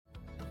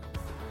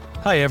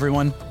Hi,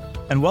 everyone,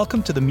 and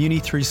welcome to the Muni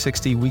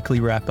 360 Weekly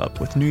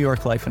Wrap-Up with New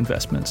York Life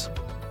Investments.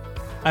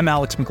 I'm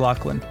Alex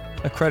McLaughlin,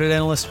 a credit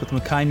analyst with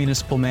Mackay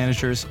Municipal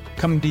Managers,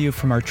 coming to you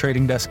from our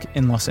trading desk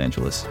in Los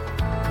Angeles.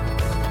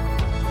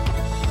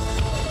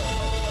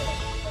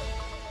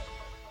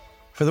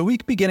 For the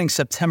week beginning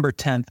September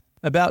 10th,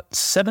 about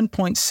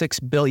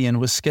 $7.6 billion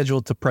was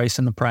scheduled to price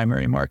in the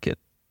primary market.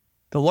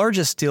 The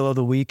largest deal of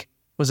the week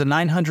was a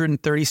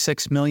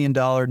 $936 million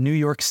New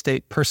York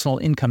State personal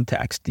income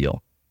tax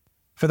deal.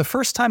 For the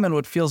first time in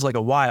what feels like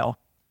a while,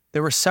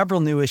 there were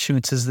several new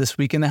issuances this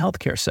week in the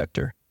healthcare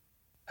sector.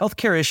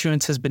 Healthcare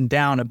issuance has been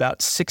down about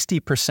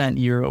 60%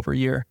 year over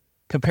year,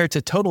 compared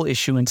to total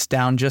issuance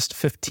down just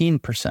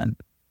 15%.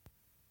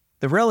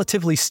 The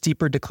relatively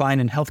steeper decline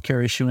in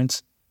healthcare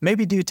issuance may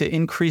be due to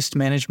increased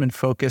management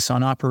focus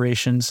on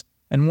operations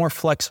and more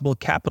flexible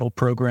capital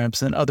programs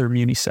than other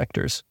muni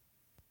sectors.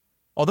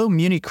 Although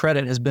muni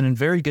credit has been in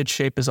very good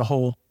shape as a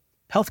whole,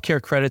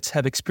 healthcare credits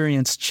have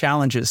experienced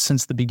challenges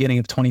since the beginning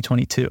of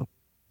 2022.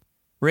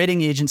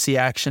 Rating agency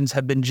actions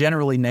have been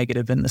generally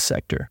negative in the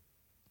sector.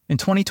 In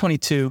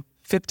 2022,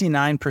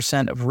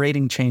 59% of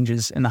rating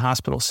changes in the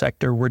hospital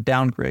sector were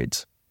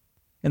downgrades.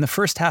 In the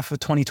first half of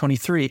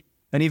 2023,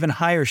 an even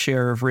higher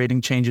share of rating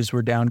changes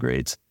were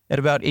downgrades, at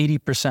about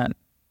 80%.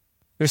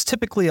 There's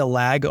typically a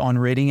lag on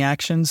rating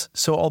actions,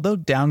 so although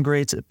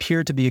downgrades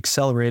appear to be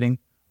accelerating,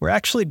 we're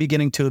actually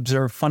beginning to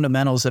observe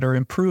fundamentals that are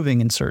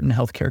improving in certain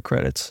healthcare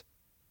credits.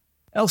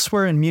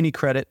 Elsewhere in muni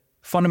credit,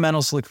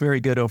 fundamentals look very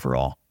good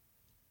overall.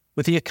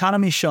 With the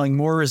economy showing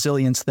more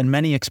resilience than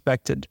many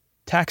expected,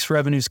 tax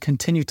revenues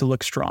continue to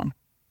look strong.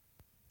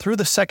 Through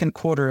the second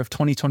quarter of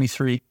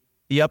 2023,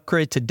 the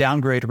upgrade to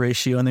downgrade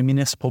ratio in the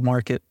municipal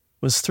market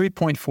was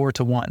 3.4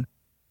 to 1,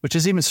 which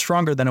is even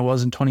stronger than it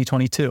was in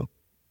 2022.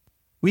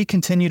 We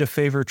continue to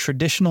favor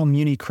traditional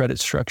muni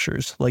credit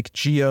structures like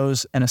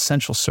GOs and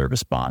essential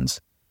service bonds,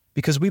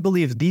 because we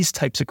believe these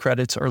types of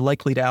credits are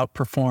likely to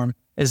outperform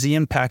as the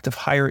impact of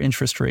higher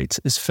interest rates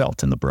is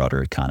felt in the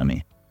broader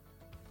economy.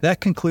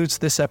 That concludes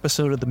this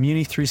episode of the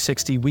Muni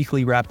 360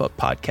 Weekly Wrap-Up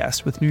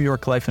Podcast with New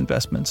York Life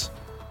Investments.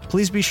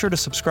 Please be sure to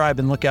subscribe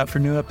and look out for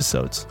new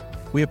episodes.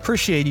 We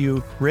appreciate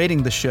you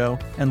rating the show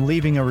and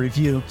leaving a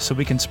review so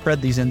we can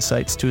spread these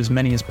insights to as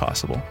many as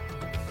possible.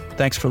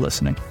 Thanks for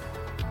listening.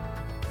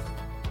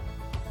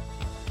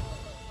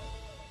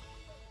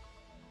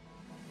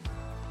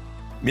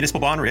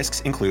 Municipal bond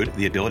risks include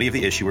the ability of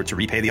the issuer to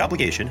repay the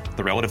obligation,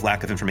 the relative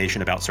lack of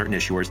information about certain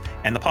issuers,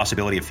 and the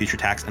possibility of future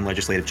tax and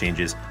legislative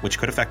changes, which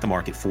could affect the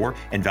market for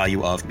and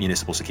value of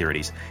municipal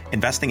securities.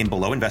 Investing in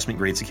below investment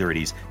grade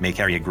securities may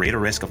carry a greater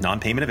risk of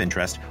non-payment of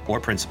interest or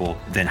principal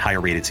than higher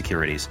rated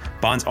securities.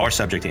 Bonds are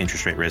subject to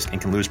interest rate risk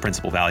and can lose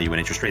principal value when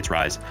interest rates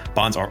rise.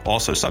 Bonds are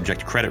also subject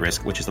to credit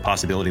risk, which is the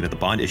possibility that the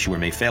bond issuer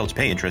may fail to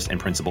pay interest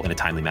and principal in a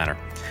timely manner.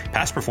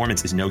 Past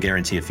performance is no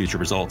guarantee of future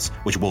results,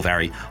 which will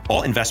vary.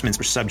 All investments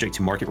are subject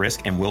to market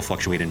risk and will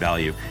fluctuate in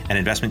value. An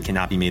investment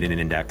cannot be made in an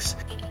index.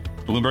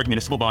 Bloomberg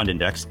Municipal Bond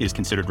Index is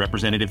considered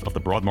representative of the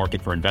broad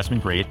market for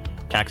investment-grade,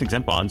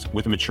 tax-exempt bonds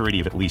with a maturity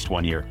of at least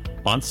 1 year.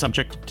 Bonds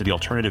subject to the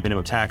alternative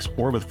minimum tax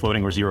or with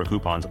floating or zero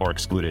coupons are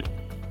excluded.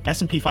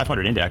 S&P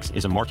 500 Index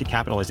is a market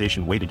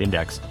capitalization weighted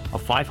index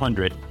of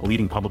 500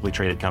 leading publicly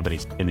traded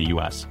companies in the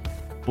U.S.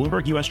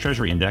 Bloomberg U.S.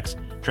 Treasury Index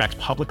tracks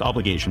public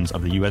obligations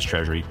of the U.S.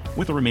 Treasury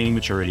with a remaining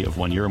maturity of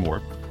 1 year or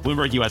more.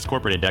 Bloomberg U.S.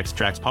 Corporate Index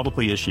tracks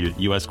publicly issued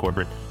U.S.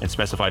 corporate and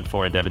specified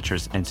foreign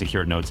debentures and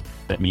secured notes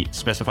that meet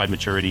specified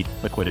maturity,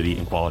 liquidity,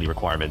 and quality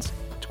requirements.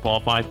 To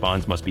qualify,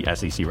 bonds must be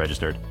SEC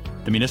registered.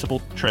 The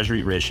municipal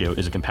treasury ratio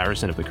is a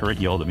comparison of the current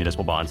yield of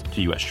municipal bonds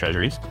to U.S.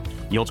 Treasuries.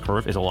 Yield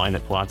curve is a line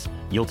that plots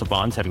yields of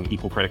bonds having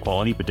equal credit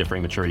quality but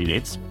differing maturity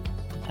dates.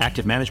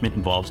 Active management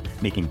involves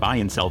making buy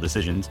and sell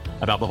decisions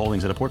about the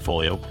holdings in a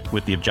portfolio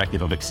with the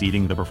objective of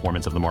exceeding the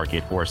performance of the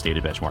market or a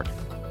stated benchmark.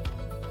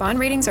 Bond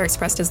ratings are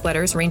expressed as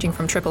letters ranging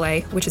from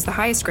AAA, which is the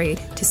highest grade,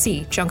 to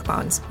C, junk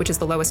bonds, which is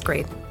the lowest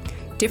grade.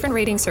 Different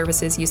rating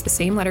services use the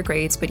same letter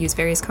grades but use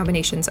various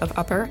combinations of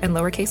upper and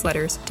lowercase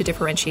letters to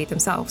differentiate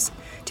themselves.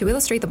 To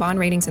illustrate the bond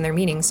ratings and their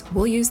meanings,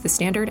 we'll use the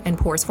Standard and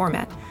Poor's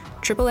format.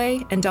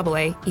 AAA and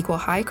AA equal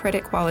high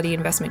credit quality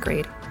investment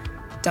grade.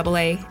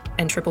 AA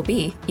and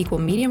BBB equal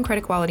medium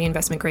credit quality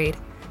investment grade.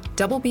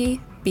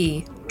 BB,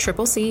 B,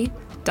 CCC,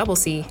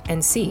 CC,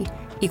 and C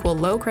equal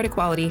low credit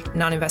quality,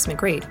 non-investment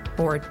grade,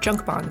 or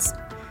junk bonds.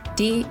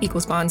 D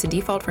equals bonds in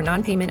default for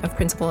non-payment of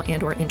principal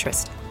and/or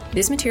interest.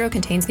 This material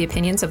contains the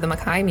opinions of the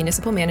Mackay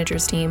Municipal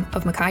Managers team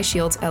of Mackay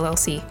Shields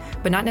LLC,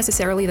 but not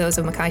necessarily those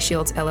of Mackay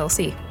Shields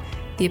LLC.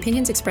 The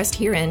opinions expressed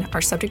herein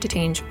are subject to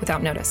change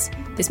without notice.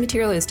 This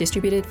material is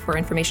distributed for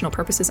informational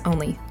purposes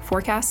only.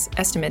 Forecasts,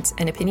 estimates,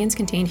 and opinions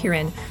contained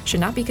herein should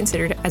not be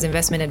considered as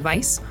investment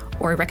advice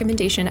or a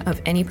recommendation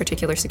of any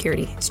particular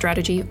security,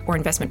 strategy, or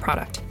investment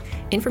product.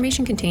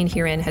 Information contained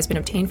herein has been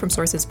obtained from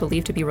sources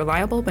believed to be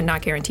reliable but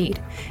not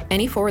guaranteed.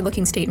 Any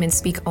forward-looking statements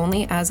speak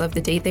only as of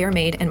the date they are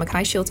made, and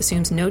MacKay Shields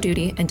assumes no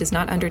duty and does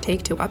not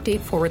undertake to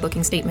update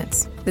forward-looking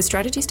statements. The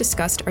strategies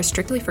discussed are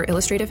strictly for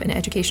illustrative and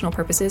educational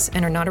purposes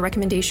and are not a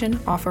recommendation,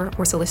 offer,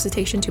 or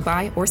solicitation to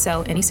buy or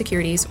sell any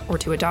securities or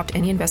to adopt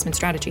any investment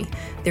strategy.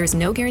 There is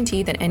no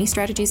guarantee that any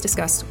strategies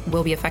discussed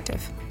will be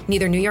effective.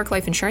 Neither New York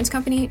Life Insurance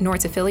Company nor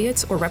its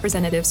affiliates or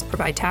representatives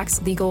provide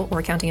tax, legal, or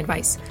accounting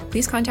advice.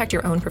 Please contact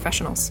your own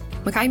professionals.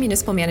 MacKay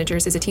Municipal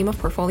Managers is a team of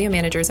portfolio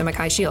managers at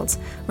MacKay Shields.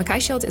 MacKay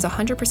Shields is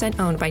 100%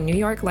 owned by New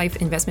York Life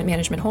Investment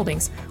Management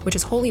Holdings, which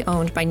is wholly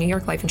owned by New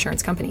York Life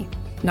Insurance Company.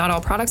 Not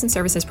all products and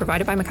services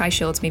provided by MacKay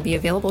Shields may be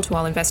available to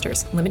all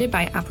investors, limited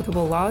by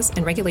applicable laws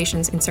and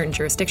regulations in certain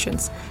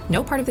jurisdictions.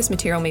 No part of this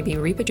material may be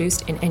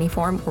reproduced in any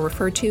form or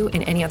referred to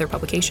in any other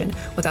publication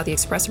without the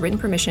express written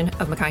permission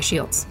of MacKay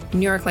Shields.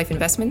 New York Life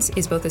Investments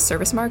is both the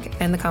service mark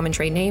and the common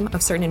trade name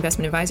of certain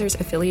investment advisors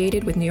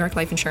affiliated with New York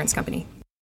Life Insurance Company.